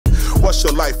What's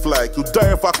your life like? You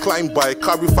die if I climb by,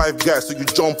 carry 5 guys so you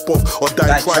jump off or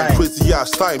die trying. Crazy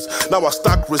ass times. Now I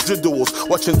stack residuals,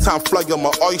 watching time fly on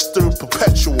my oyster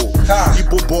perpetual.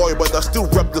 People boy, but I still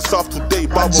rep the South today.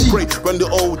 Bible pray when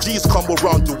the OGs come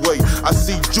around the way. I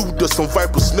see Judas and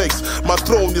viper snakes. My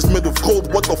throne is made of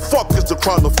gold. What the fuck is the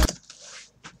crown of?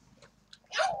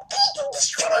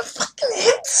 Fucking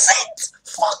headset.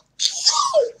 Fuck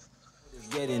you.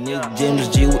 Getting it, James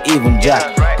G, even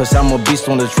Jack. Cause I'm a beast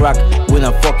on the track when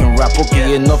I fucking rap.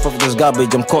 Okay, enough of this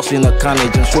garbage. I'm causing a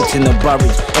carnage and shooting the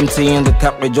barrage. Emptying the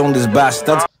cartridge on this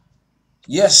bastard.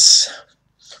 Yes.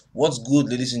 What's good,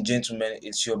 ladies and gentlemen?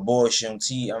 It's your boy Sean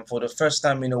T, and for the first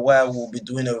time in a while, we'll be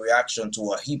doing a reaction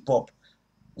to a hip hop.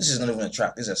 This is not even a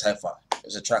track, this is a cypher.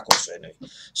 It's a track also anyway.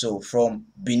 So from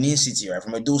Benin City, right?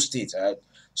 From Edo State, right?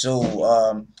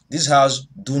 So this has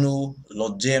Duno,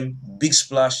 Lord G.E.M, Big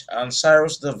Splash, and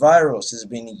Cyrus the Virus. It's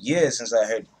been years since I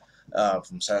heard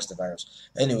from Cyrus the Virus.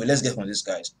 Anyway, let's get from this,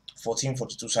 guys.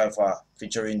 1442 cypher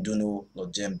featuring Duno,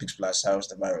 Lord G.E.M, Big Splash, Cyrus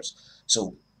the Virus.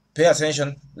 So pay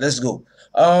attention. Let's go.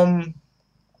 From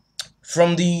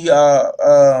the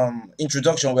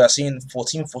introduction, we are seeing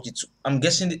 1442. I'm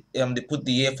guessing they put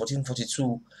the year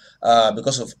 1442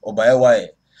 because of Obayawaye.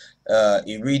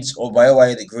 It reads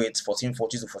Obayawaye the Great,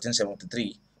 1440 to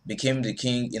 1473, became the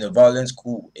king in a violent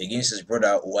coup against his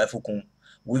brother Owaifukun,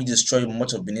 which destroyed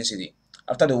much of Benin City.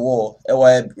 After the war,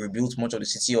 Obayawaye rebuilt much of the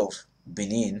city of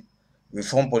Benin,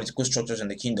 reformed political structures in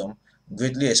the kingdom,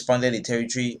 greatly expanded the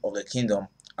territory of the kingdom,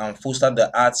 and fostered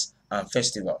the arts and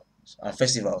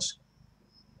festivals.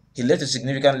 He left a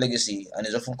significant legacy and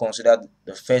is often considered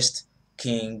the first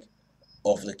king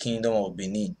of the kingdom of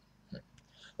Benin.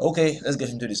 Okay, let's get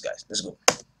into this, guys. Let's go.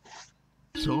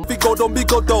 Telling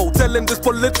this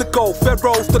political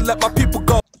pharaohs to let my people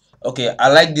go. Okay, I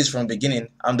like this from the beginning.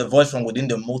 I'm the voice from within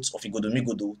the moats of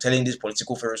Igodomigodo, telling these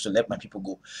political pharaohs to let my people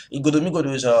go.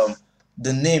 Igodomigodo is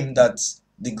the name that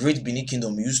the great Benin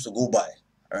kingdom used to go by,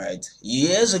 alright,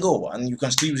 years ago, and you can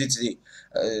still use it today.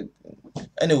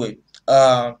 Anyway,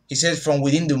 he says from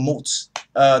within the moats.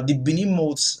 The Benin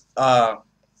moats are,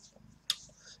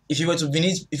 if you were to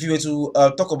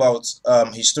talk about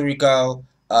historical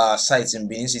sites in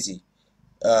Benin City,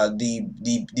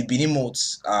 the Benin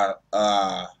moats are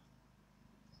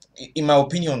in my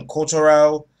opinion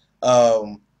cultural.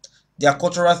 They are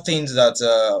cultural things that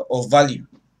of value,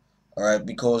 all right,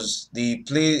 because they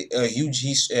play a huge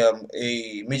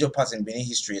a major part in Benin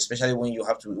history, especially when you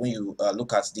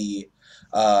look at the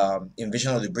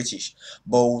invasion of the British.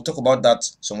 But we'll talk about that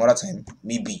some other time,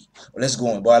 maybe. Let's go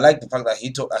on. But I like the fact that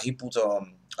he put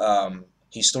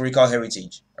historical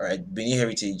heritage, all right, Benin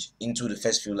heritage into the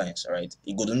first few lines, all right.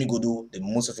 Igodomigodo, the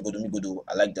most of Igodomigodo.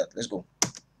 I like that. Let's go.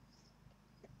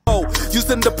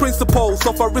 Using the principles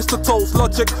of Aristotle's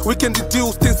logic, we can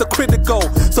deduce things are critical.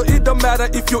 So it don't matter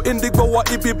if you're indigo or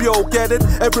IBBO, get it?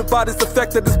 Everybody's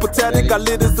affected, it's pathetic. I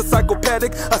lit is the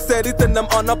psychopathic. I said it and I'm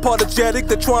unapologetic.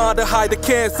 They're trying to hide the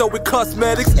cancer with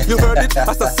cosmetics. You heard it,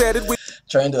 as I said it.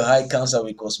 Trying to hide cancer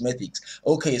with cosmetics.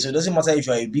 Okay, so it doesn't matter if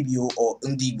you're a BBO or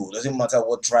Ndigo. It doesn't matter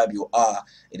what tribe you are.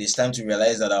 It is time to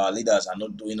realize that our leaders are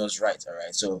not doing us right,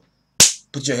 alright? So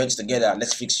put your heads together,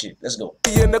 let's fix shit. Let's go.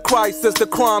 In the crisis, the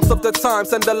crimes of the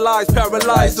times and the lies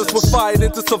paralyze us. We're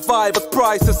fighting to survive as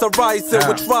prices are rising.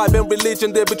 With tribe and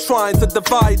religion, they be trying to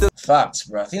divide us. Facts,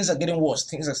 bro. Things are getting worse.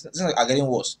 Things are getting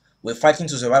worse. We're fighting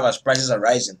to survive as prices are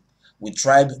rising. With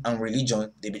tribe and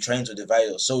religion, they be trying to divide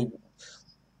us. So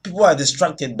people are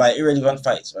distracted by irrelevant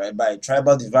fights, right? By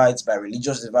tribal divides, by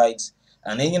religious divides,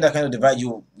 and any that kind of divide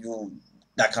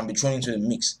that can be thrown into the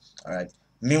mix. All right.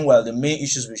 Meanwhile, the main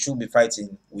issues we should be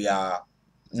fighting, we are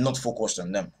not focused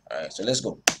on them. Alright, so let's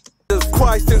go.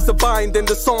 Christ is a bind in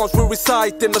the songs we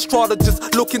recite, and astrologers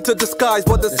looking to disguise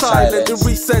what is silent. In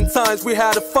recent times, we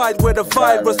had a fight with a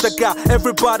virus that got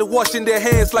everybody washing their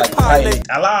hands like Pilate.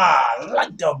 Allah, I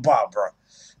like that bar, bro.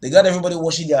 They got everybody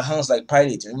washing their hands like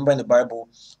Pilate. Remember in the Bible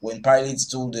when Pilate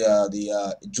told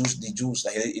the Jews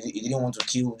that he didn't want to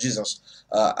kill Jesus,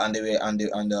 and they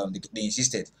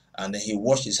insisted. And then he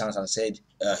washed his hands and said,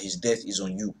 his death is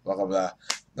on you, blah, blah, blah,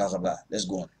 blah, blah, blah. Let's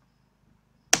go on.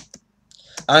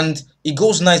 And it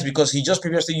goes nice because he just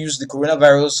previously used the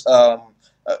coronavirus.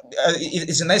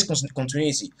 It's a nice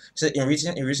continuity. So in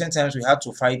recent times, we had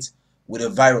to fight with a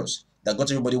virus that got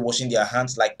everybody washing their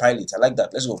hands like Pilate. I like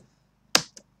that. Let's go.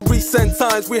 Recent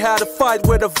times we had a fight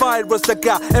with a virus that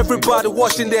got everybody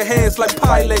washing their hands like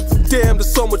pilots. Damn,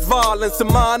 there's so much violence in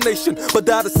my nation, but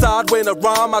that aside, when I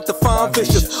rhyme, I define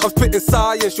vicious. I'm spitting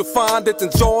science, you'll find it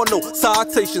in journal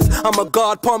citations. I'm a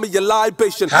god, palm me your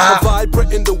libation. I'm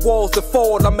vibrating the walls that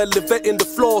fall, I'm elevating the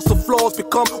floors, so floors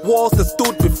become walls that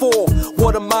stood before.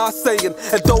 What am I saying?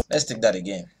 And don't let's take that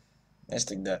again. Let's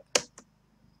take that.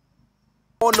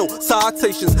 No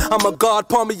citations. I'm a god,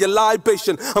 palm me your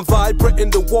libation. I'm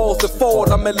vibrating the walls that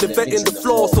fall, I'm elevating the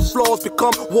floors, so floors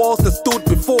become walls that stood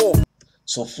before.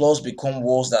 So floors become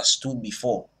walls that stood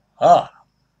before.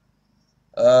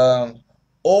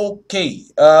 Okay.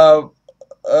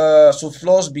 So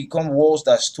floors become walls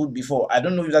that stood before. I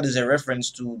don't know if that is a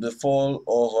reference to the fall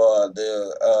of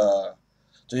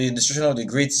to the destruction of the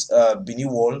Great Benin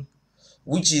Wall,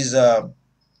 which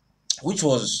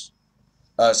was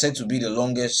said to be the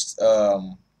longest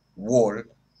wall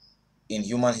in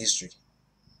human history.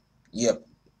 Yep.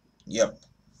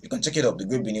 You can check it up, the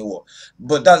Great Benin Wall.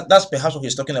 But that's perhaps what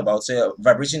he's talking about. Say,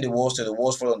 vibrating the walls till the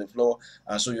walls fall on the floor,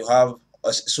 and so you have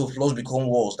so floors become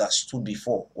walls that stood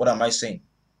before. What am I saying?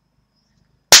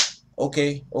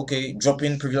 Okay.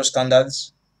 Dropping previous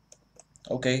standards.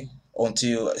 Okay,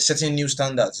 until setting new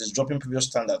standards. He's dropping previous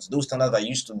standards. Those standards that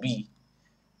used to be,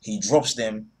 he drops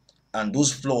them, and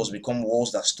those floors become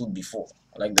walls that stood before.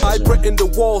 I like that. Vibrating the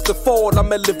walls that fall,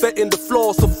 I'm elevating the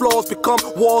floors, so floors become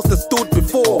walls that stood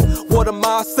before. What am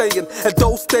I saying? And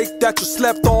those stakes that you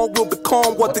slept on will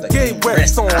become what the game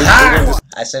rests on.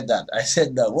 I said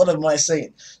that. What am I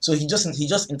saying? So he just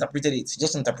interpreted it.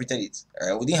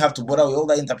 We didn't have to bother with all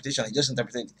that interpretation. He just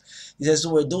interpreted it. He says,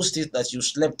 so those stakes that you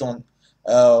slept on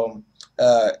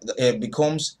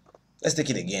becomes. Let's take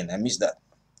it again. I missed that.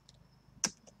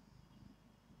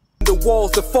 The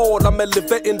walls that fall, I'm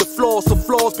elevating the floors, so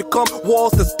floors become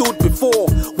walls that stood before.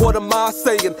 What am I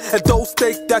saying? And those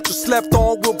stakes that you slept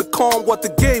on will become what the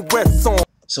game rests on.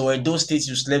 So those states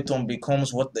you slept on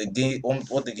becomes what the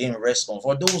game rests on.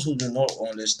 For those who do not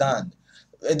understand,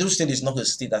 Edo State is not a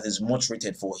state that is much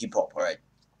rated for hip hop, right?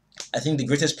 I think the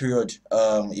greatest period,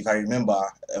 if I remember,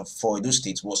 for Edo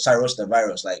State was Cyrus the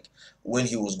Virus, like when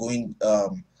he was going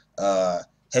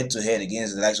head to head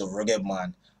against the likes of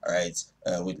Ruggedman. All right,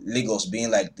 with Lagos being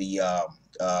like the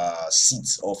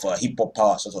seat of hip hop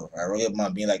power, sort of.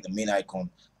 Ruggedman being like the main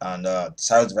icon, and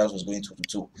Cyrus the Virus was going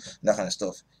 2-2, that kind of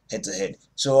stuff, head to head.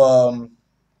 So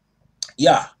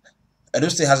yeah, Edo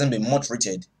State hasn't been much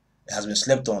rated. It has been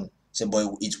slept on. So, but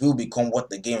it will become what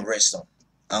the game rests on.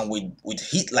 And with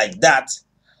heat like that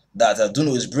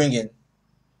Duno is bringing,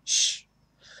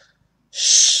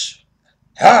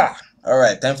 all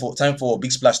right, time for a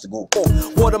big splash to go.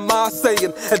 What am I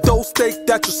saying? And those stakes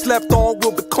that you slept on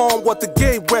will become what the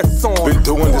game rests on. Been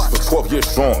doing this for 12 years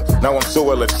strong. Now I'm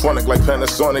so electronic, like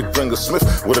Panasonic. Bring a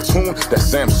Smith with a tune that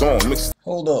Samsung mixed.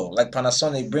 Hold on, like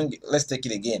Panasonic. Let's take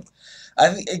it again. I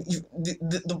think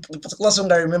the particular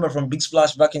song I remember from Big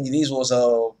Splash back in the days was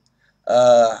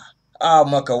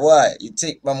Maka, why you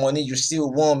take my money? You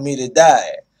still want me to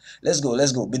die? Let's go.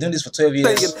 Been doing this for 12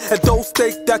 years. And those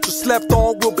stakes that you slept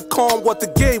on will become what the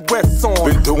game rests on.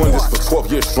 Been doing this for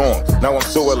 12 years strong. Now I'm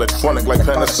so electronic, like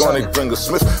Panasonic. Bring a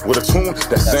Smith with a tune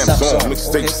that Samsung.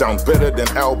 Mixtape sound better than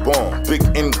album. Big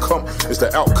income is the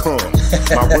outcome.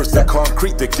 My words are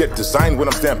concrete, they get designed when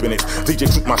I'm stamping it.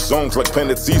 DJ shoot my songs like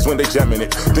planted seeds when they jamming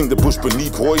it. Think the bush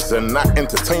beneath boys are not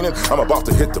entertaining. I'm about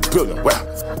to hit the billion. Wow.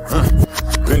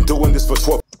 Been doing this for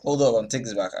 12. Hold on, I'll take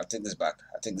this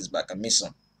back. I missed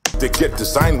some. They get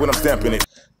designed when I'm stamping it.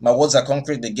 My words are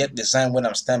concrete, they get designed when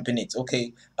I'm stamping it.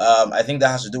 Okay. I think that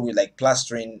has to do with like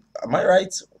plastering. Am I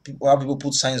right? How people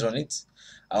put signs on it?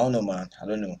 I don't know, man. I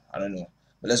don't know.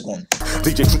 But let's go on.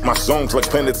 DJ shoot my songs like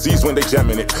planted seeds when they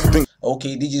jamming it.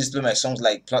 Okay, DJs play my songs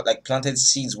like planted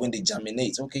seeds when they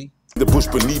germinate. Okay. The bush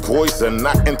beneath boys are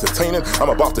not entertaining. I'm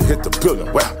about to hit the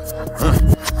billion. Wow.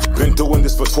 Been doing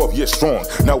this for 12 years strong.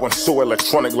 Now I'm so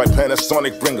electronic, like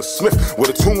Panasonic. Bring a Smith with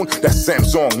a tune that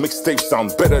Samsung. Mixtape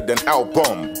sound better than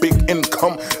album. Big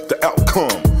income, the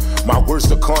outcome. My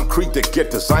words are concrete, they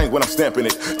get designed when I'm stamping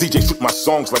it. DJ shoot my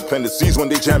songs like planted seeds when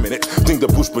they jamming it. Think the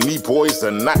bush beneath boys are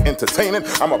not entertaining.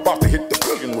 I'm about to hit the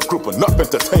billion with group enough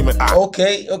entertainment.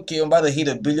 Okay, I'm about to hit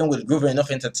a billion with group enough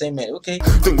entertainment. Okay.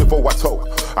 Think before I talk,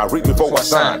 I read before I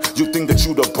sign. You think that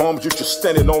you the bomb, you just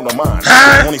standing on the mine.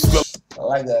 I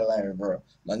like that line, bro.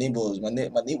 My neighbors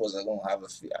are gonna have a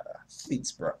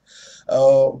feet, bro.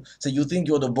 So you think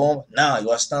you're the bomb? Nah, you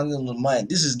are standing on the mine.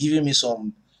 This is giving me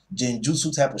some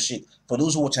genjutsu type of shit. For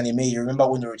those who watch anime, you remember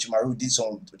when Orochimaru did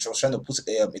was trying to put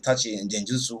Itachi in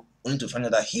genjutsu, only to find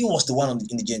out that he was the one in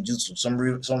the genjutsu. Some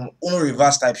Uno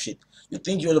reverse type shit. You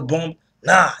think you're the bomb?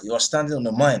 Nah, you are standing on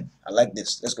the mine. I like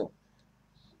this. Let's go.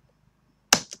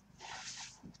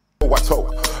 I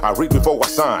talk, I read before I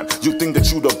sign. You think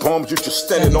that you the bomb, you just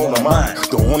standing on the mine.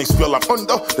 The only spill I'm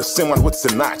under, the same one with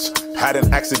Sinach. Had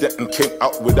an accident and came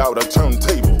out without a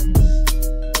turntable.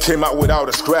 Came out without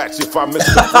a scratch. If I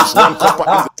missed the first one cup,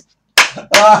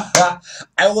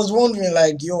 I was wondering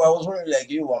like, yo,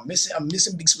 I'm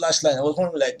missing big splash line. I was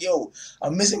wondering like, yo,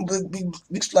 I'm missing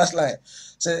big splash line.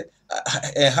 So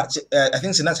I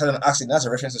think Sinach had an accident. That's a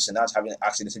reference to Sinach having an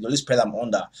accident. So the only spell I'm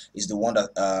under is the one that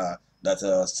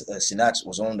Sinach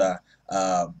was under.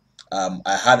 I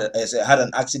had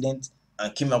an accident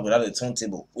and came out without a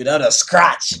turntable, without a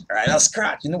scratch. Right, a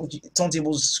scratch. You know what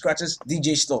turntables, scratches,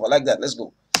 DJ stuff. I like that. Let's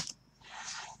go.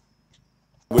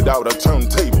 Without a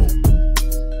turntable.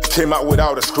 Came out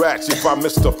without a scratch. If I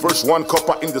missed the first one,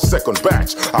 copper in the second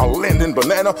batch. I'll land in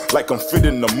banana like I'm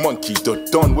fitting a monkey. The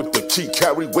done with the key,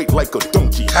 carry weight like a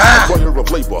donkey. Employer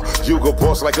of labor, you go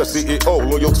boss like a CEO.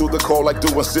 Loyal to the call like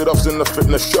doing sit-ups in the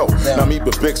fitness show. Damn. Now me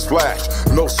the big splash,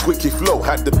 no squeaky flow.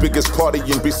 Had the biggest party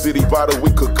in B City about a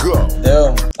week ago.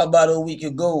 Damn, about a week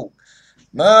ago.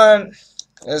 Man,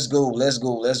 let's go.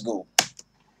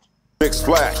 Big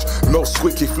splash, no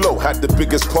squeaky flow. Had the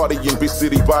biggest party in B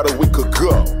City about a week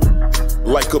ago.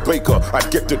 Like a baker, I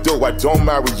get the dough, I don't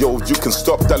marry yo. You can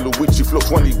stop that Luigi flow.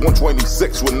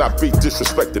 2126 will not be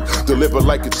disrespected. Deliver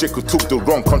like a chick who took the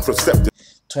wrong contraceptive.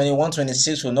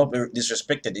 2126 will not be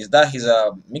disrespected. Is that his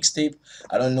mixtape?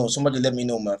 I don't know. Somebody let me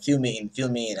know, man. Fill me in.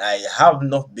 I have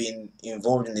not been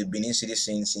involved in the Benin City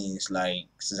scene since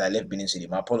I left Benin City.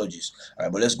 My apologies.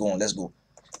 Alright, but let's go on.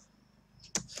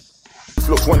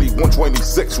 Flow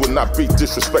 2126 will not be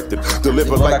disrespected.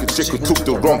 Deliver like a chick who took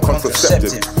the wrong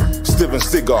contraceptive. Steven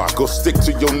Cigar, go stick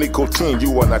to your nicotine.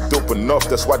 You are not dope enough,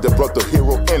 that's why they brought the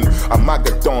hero in. I'm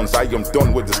Magadons, I am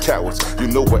done with these cowards. You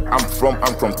know where I'm from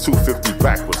 250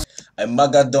 backwards. I'm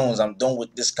Magadons, I'm done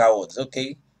with these cowards,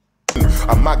 okay?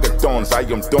 I'm Magadons, I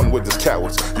am done with these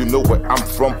cowards. You know where I'm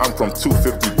from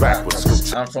 250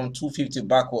 backwards. I'm from 250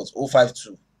 backwards,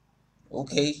 052.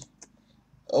 Okay.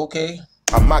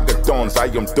 I'm Magadons, I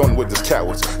am done with these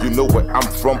cowards. You know where I'm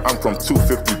from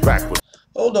 250 backwards.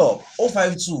 Hold up,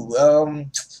 052.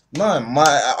 Man,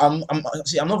 I'm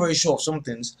not very sure of some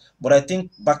things, but I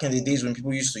think back in the days when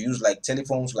people used to use like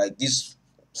telephones, like this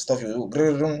stuff you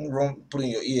put in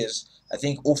your ears, I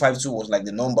think 052 was like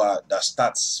the number that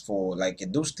starts for like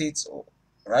Edo State,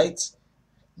 right?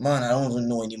 Man, I don't even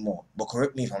know anymore. But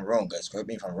correct me if I'm wrong, guys. Correct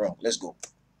me if I'm wrong. Let's go.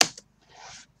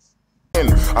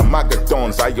 I'm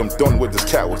Magadons, I am done with these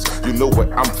cowards. You know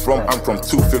where I'm from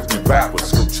 250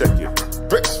 backwards. Go check it.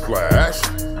 Big splash.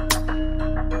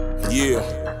 Yeah.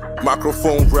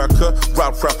 Microphone wrecker,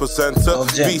 rap representer.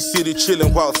 B City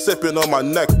chilling while sipping on my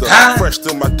nectar. Fresh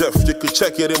to my depth, you could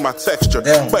check it in my texture.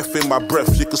 Breath in my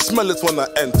breath, you could smell it when I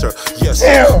enter. Yes,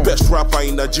 best rapper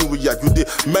in Nigeria. You did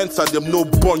mentor them, no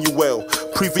born you well.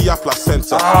 Previa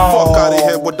placenta. Fuck out of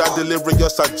here with that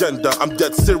delirious agenda. I'm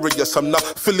dead serious, I'm not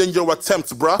feeling your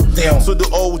attempts, bruh. So the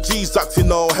OGs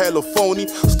acting all hella phony.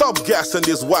 Stop gassing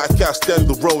this white cast and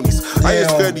the ronies. I ain't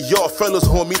scared of y'all fellas,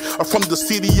 homie. I'm from the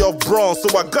city of bronze,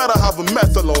 so I gotta have a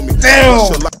metal on me.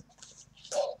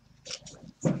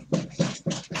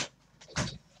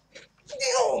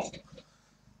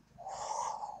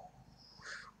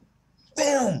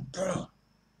 Damn,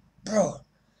 bro.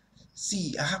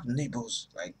 See, I have neighbors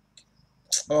like,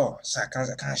 so I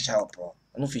can't shout, bro.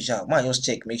 I don't feel shout. Man, just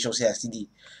check, make sure say I see.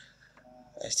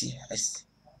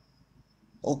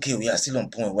 Okay, we are still on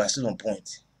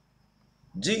point.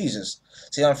 Jesus.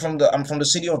 See, I'm from the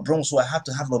city of Bronx, so I have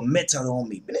to have a metal on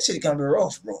me. Benin City can be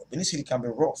rough, bro.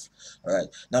 Alright.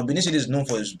 Now Benin City is known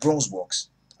for its Bronx box.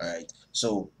 Alright.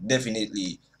 So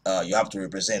definitely you have to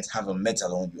have a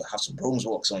metal on you, have some Bronx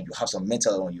box on you, have some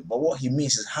metal on you. But what he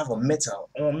means is have a metal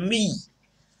on me.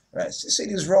 Right. The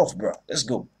city is rough, bro. Let's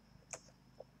go.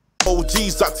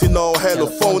 OGs acting all hella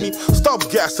phony. Stop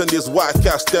gassing this white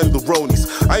cast and the ronies.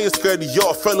 I ain't scared of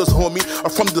y'all fellas, homie. I'm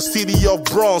from the city of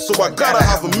bronze, so I gotta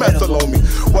have a metal on me.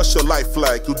 What's your life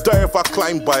like? You die if I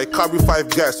climb by, carry 5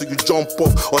 guys so you jump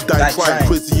off or die trying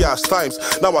crazy ass times.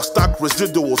 Now I stack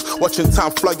residuals, watching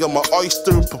time fly on my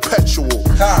oyster perpetual.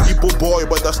 People boy,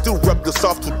 but I still rep the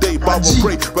South today. Bible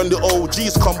pray when the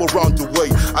OGs come around the way.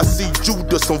 I see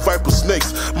Judas and viper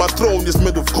snakes. My throne is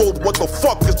made of gold. What the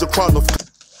fuck is the crown of?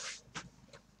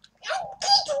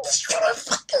 Destroy my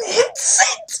fucking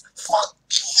headset. Fuck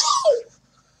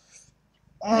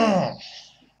you.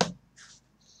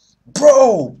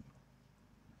 Bro.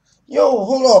 Yo,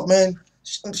 hold up, man.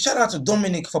 Shout out to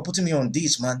Dominic for putting me on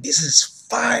this, man. This is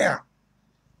fire.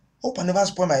 Hope I never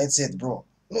spoil my headset, bro.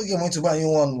 Look, you're going to buy you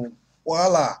one.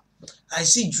 Voila. I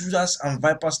see Judas and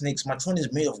Viper snakes. My throne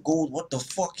is made of gold. What the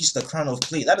fuck is the crown of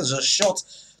clay? That is a shot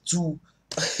to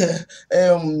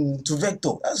to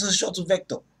Vector. That's a shot to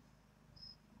Vector.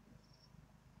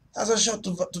 That's a shot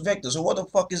to Vector. So what the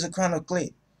fuck is the crown of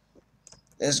clay?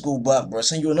 Let's go back, bro.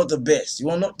 Saying you're not the best. You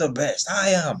are not the best. I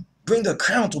am. Bring the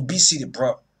crown to B City,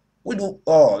 bro. We do.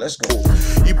 Oh, let's go.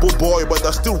 Igbo boy, but I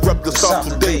still rep the South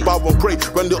today. Bow and pray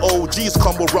when the OGs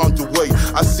come around the way.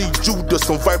 I see Judas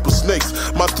and Viper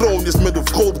snakes. My throne is made of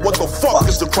gold. What the fuck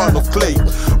is the crown of clay?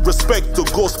 Respect the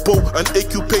gospel and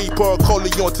AQ paper.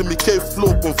 Calling on to me K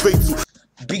flow and faith.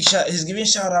 Big shout. He's giving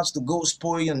shout outs to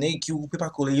Gospel and AQ, Paper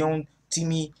Coleon,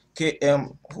 Timmy,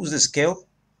 who's this? Kel?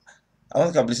 I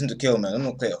don't think I've listened to Kel, man. I don't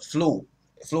know Kel.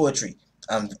 Flowetry.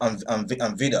 And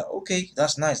Vida. Okay,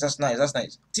 that's nice. That's nice. That's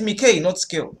nice. Timmy K, not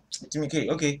Skill. Timmy K.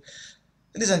 Okay.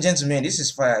 Ladies and gentlemen, this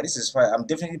is fire. This is fire. I'm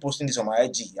definitely posting this on my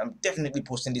IG.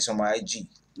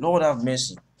 Lord have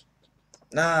mercy.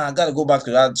 Nah, I gotta go back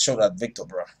to that shot at Victor,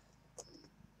 bro.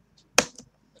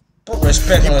 Put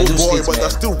respect on Edo State, but I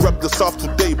still rep the South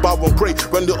today. Bow and pray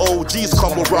when the OGs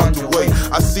come around the way.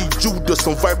 I see Judas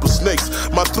and Viper snakes.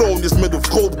 My throne is made of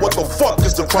gold. What the fuck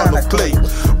is the crown of clay?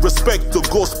 Respect the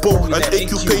gospel and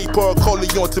AQ paper.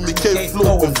 Calling on to me K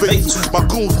flow and faith. My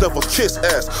goons never kiss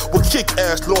ass. We'll kick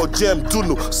ass. Lord G.E.M,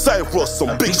 Duno, Cyrus,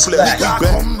 some big splash.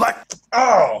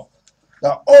 Oh,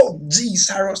 the OG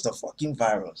Cyrus the fucking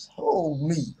virus. Hold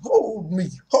me.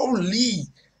 Holy.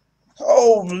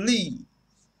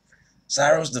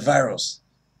 Cyrus the Virus.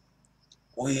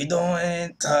 We don't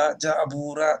enter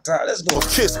Jaburata. Let's go. We'll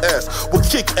kiss ass. We'll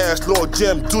kick ass. Lord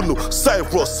G.E.M, Duno,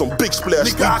 Cyrus, some big splash.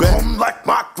 Nigga, come like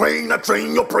my grain. I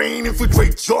drain your brain,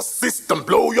 infiltrate your system,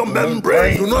 blow your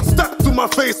membrane. Do not step to my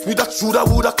face with that shoulda,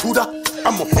 woulda, coulda.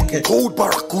 I'm a fucking cold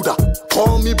barracuda.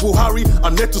 Call me Buhari.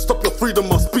 I need to stop your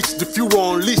freedom of speech. If you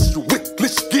unleash, you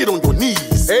wicklish, get on your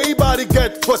knees. Everybody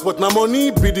get first, but my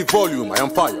money be the volume. I am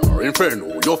fire,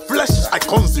 inferno. Your flesh I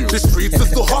consume. The streets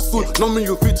is the hustle. No me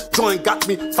you fit. Join got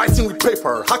me fighting with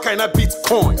paper. How can I beat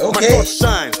coin? Okay. My touch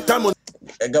shine. Diamond.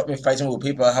 It got me fighting with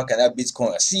paper. How can I beat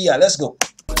coin? See ya. Let's go.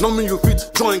 No me you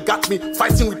fit, join got me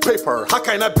fighting with paper. How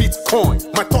can I beat coin?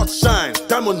 My thoughts shine,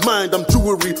 diamond mind, I'm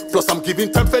jewelry. Plus I'm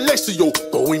giving time fellatio,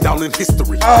 going down in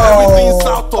history. Everything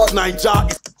south of Niger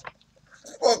is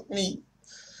fuck me.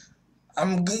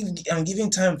 I'm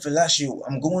giving time fellatio.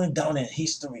 I'm going down in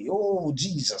history. Oh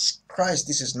Jesus Christ,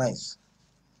 this is nice.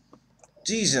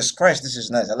 Jesus Christ, this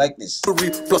is nice. I like this.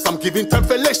 Plus I'm giving time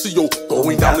fellatio,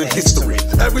 going down in history.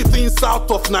 Everything south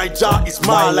of Niger is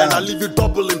my land. I leave you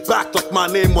doubling back like my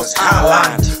name was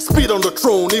Alan. Speed on the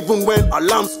throne even when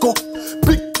alarms go.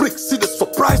 Big bricks, see the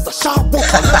surprise, I shall walk.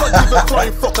 I'll never give a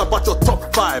flying fuck about your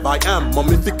top 5. I am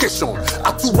mummification.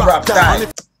 I too rap die.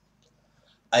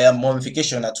 I am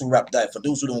mummification. I too rap die. For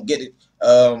those who don't get it,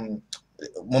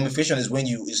 mummification is when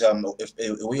you a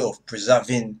way of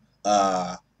preserving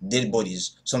dead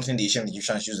bodies, something the ancient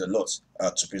Egyptians used a lot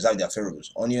to preserve their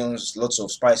pharaohs. Onions, lots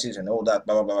of spices and all that,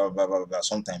 blah blah blah blah blah blah.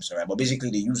 Sometimes, right? But basically,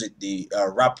 they use it. They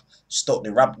wrap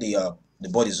the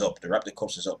bodies up. They wrap the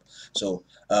corpses up. So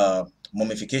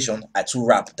mummification. I too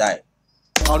rap die.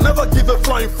 I'll never give a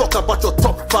flying fuck about your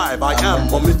top 5. I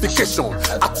am mummification.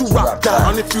 I too rap die.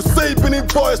 And if you say Benny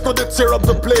boys, not they tear up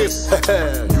the place.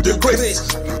 You did great.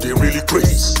 You did really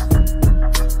great.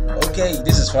 Okay,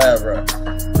 this is fire, bro.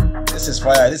 This is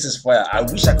fire. This is fire. I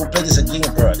wish I could play this again,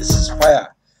 bro. This is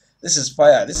fire. This is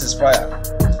fire. This is fire.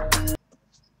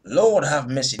 Lord have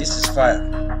mercy. This is fire.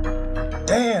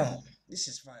 Damn. This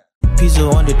is fire.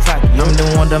 Pizzo on the track. I'm the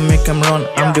one that make him run.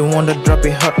 I'm the one that drop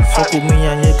it hot. Fuck with me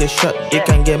and you get shot. You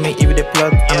can get me if the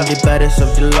plug. I'm the baddest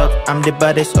of the lot. I'm the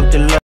baddest of the lot.